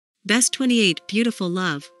Best 28 Beautiful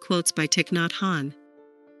Love Quotes by Thich Nhat Hanh.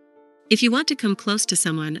 If you want to come close to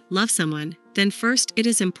someone, love someone, then first it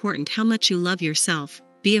is important how much you love yourself.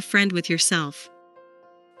 Be a friend with yourself.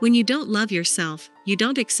 When you don't love yourself, you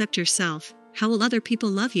don't accept yourself, how will other people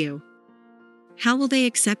love you? How will they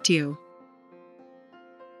accept you?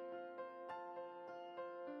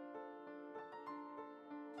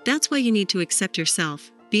 That's why you need to accept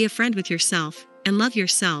yourself, be a friend with yourself, and love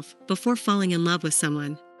yourself before falling in love with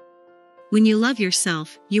someone. When you love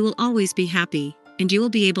yourself, you will always be happy, and you will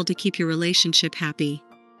be able to keep your relationship happy.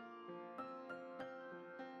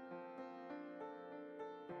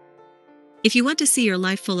 If you want to see your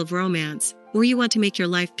life full of romance, or you want to make your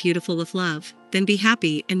life beautiful with love, then be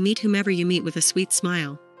happy and meet whomever you meet with a sweet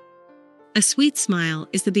smile. A sweet smile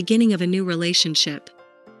is the beginning of a new relationship.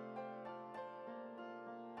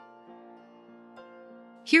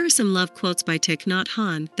 Here are some love quotes by Thich Nhat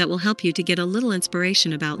Hanh that will help you to get a little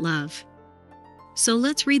inspiration about love. So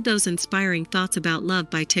let's read those inspiring thoughts about love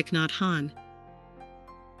by Thich Nhat Hanh.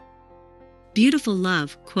 Beautiful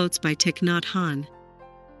Love Quotes by Thich Nhat Hanh.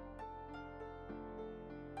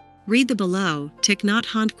 Read the below Thich Nhat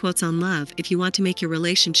Hanh quotes on love if you want to make your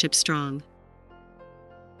relationship strong.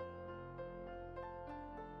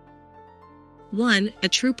 1. A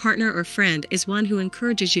true partner or friend is one who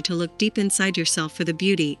encourages you to look deep inside yourself for the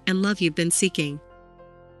beauty and love you've been seeking.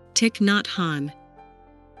 Thich Nhat Hanh.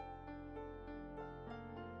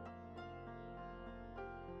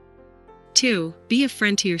 2. Be a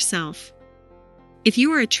friend to yourself. If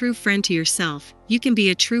you are a true friend to yourself, you can be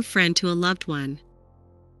a true friend to a loved one.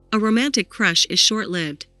 A romantic crush is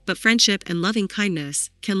short-lived, but friendship and loving kindness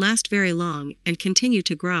can last very long and continue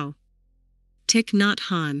to grow. Thich Nhat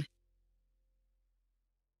Hanh.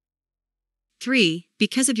 3.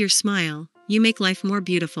 Because of your smile, you make life more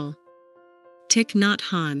beautiful. Thich Nhat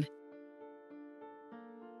Hanh.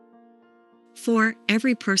 4.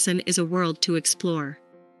 Every person is a world to explore.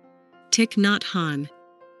 Thich Nhat Hanh.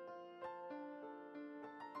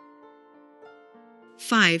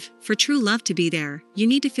 5. For true love to be there, you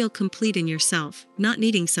need to feel complete in yourself, not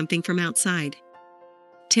needing something from outside.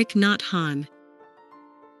 Thich Nhat Hanh.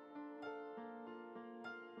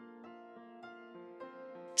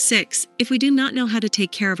 6. If we do not know how to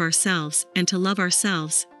take care of ourselves and to love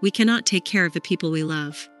ourselves, we cannot take care of the people we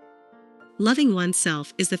love. Loving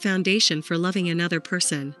oneself is the foundation for loving another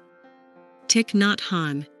person. Thich Nhat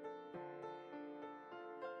Hanh.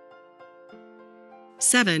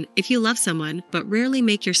 7. If you love someone but rarely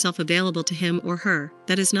make yourself available to him or her,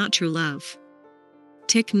 that is not true love.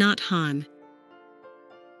 Thich Nhat Hanh.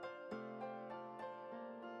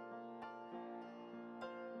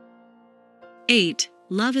 8.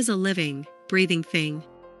 Love is a living, breathing thing.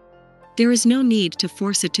 There is no need to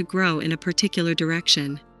force it to grow in a particular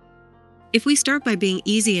direction. If we start by being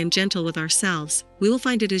easy and gentle with ourselves, we will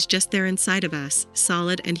find it is just there inside of us,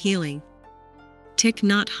 solid and healing. Thich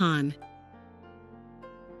Nhat Hanh.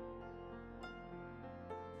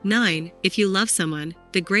 9. If you love someone,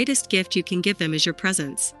 the greatest gift you can give them is your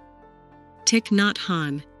presence. Thich Nhat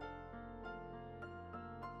Hanh.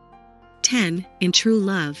 10. In true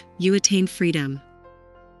love, you attain freedom.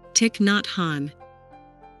 Thich Nhat Hanh.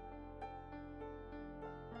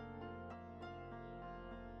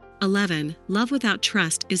 11. Love without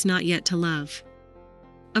trust is not yet to love.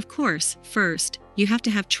 Of course, first, you have to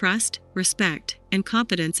have trust, respect, and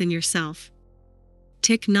confidence in yourself.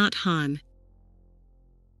 Thich Nhat Hanh.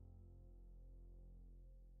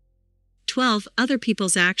 12. Other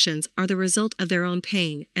people's actions are the result of their own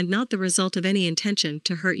pain and not the result of any intention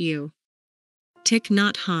to hurt you. Thich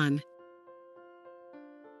Nhat Hanh.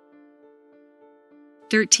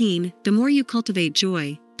 13. The more you cultivate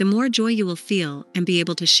joy, the more joy you will feel and be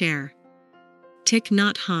able to share. Thich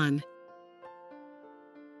Nhat Hanh.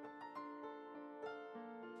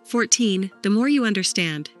 14. The more you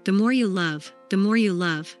understand, the more you love, the more you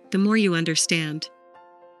love, the more you understand.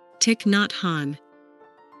 Thich Nhat Hanh.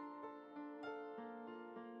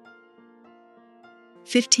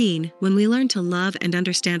 15. When we learn to love and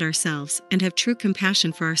understand ourselves and have true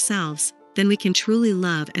compassion for ourselves, then we can truly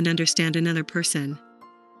love and understand another person.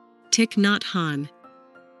 Thich Nhat Hanh.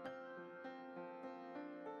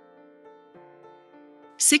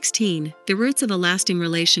 16. The roots of a lasting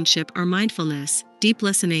relationship are mindfulness, deep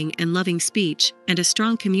listening and loving speech, and a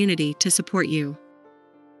strong community to support you.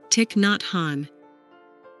 Thich Nhat Hanh.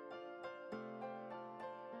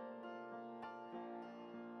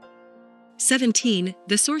 17.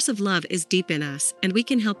 The source of love is deep in us, and we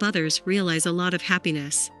can help others realize a lot of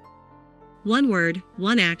happiness. One word,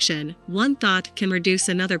 one action, one thought can reduce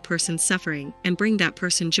another person's suffering and bring that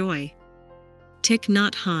person joy. Thich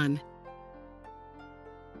Nhat Hanh.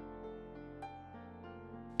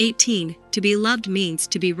 18. To be loved means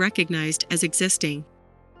to be recognized as existing.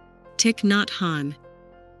 Thich Nhat Hanh.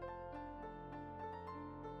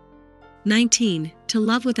 19. To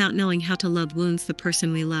love without knowing how to love wounds the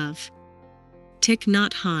person we love. Thich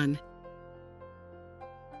Nhat Hanh.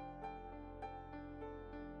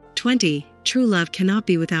 20. True love cannot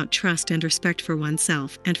be without trust and respect for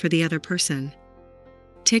oneself and for the other person.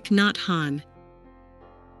 Thich Nhat Hanh.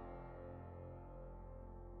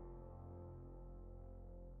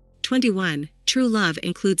 21. True love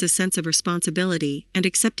includes a sense of responsibility and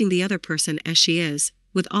accepting the other person as she is,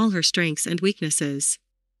 with all her strengths and weaknesses.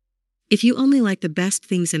 If you only like the best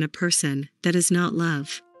things in a person, that is not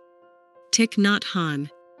love. Thich Nhat Hanh.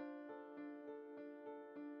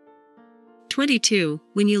 22.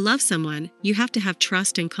 When you love someone, you have to have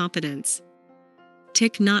trust and confidence.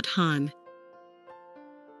 Thich Nhat Hanh.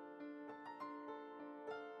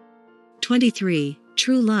 23.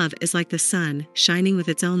 True love is like the sun, shining with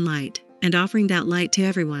its own light, and offering that light to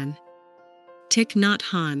everyone. Thich Nhat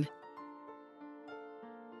Hanh.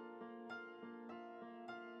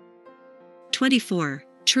 24.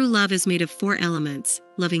 True love is made of 4 elements: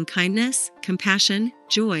 loving kindness, compassion,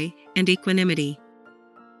 joy, and equanimity.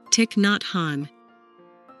 Thich Nhat Hanh.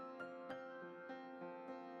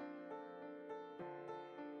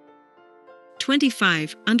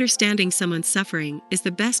 25. Understanding someone's suffering is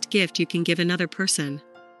the best gift you can give another person.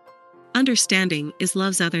 Understanding is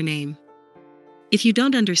love's other name. If you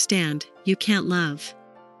don't understand, you can't love.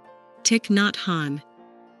 Thich Nhat Hanh.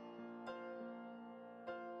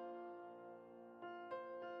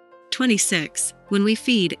 26. When we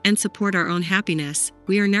feed and support our own happiness,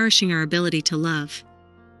 we are nourishing our ability to love.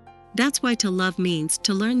 That's why to love means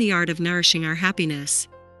to learn the art of nourishing our happiness.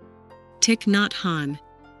 Thich Nhat Hanh.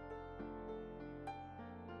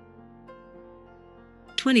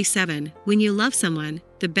 27. When you love someone,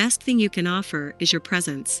 the best thing you can offer is your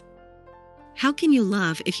presence. How can you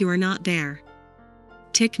love if you are not there?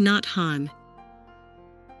 Thich Nhat Hanh.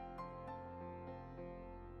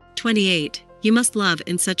 28. You must love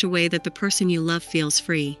in such a way that the person you love feels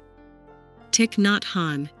free. Thich Nhat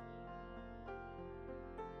Hanh.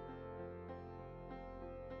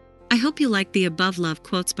 I hope you liked the above love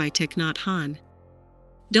quotes by Thich Nhat Hanh.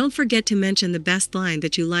 Don't forget to mention the best line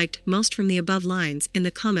that you liked most from the above lines in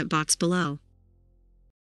the comment box below.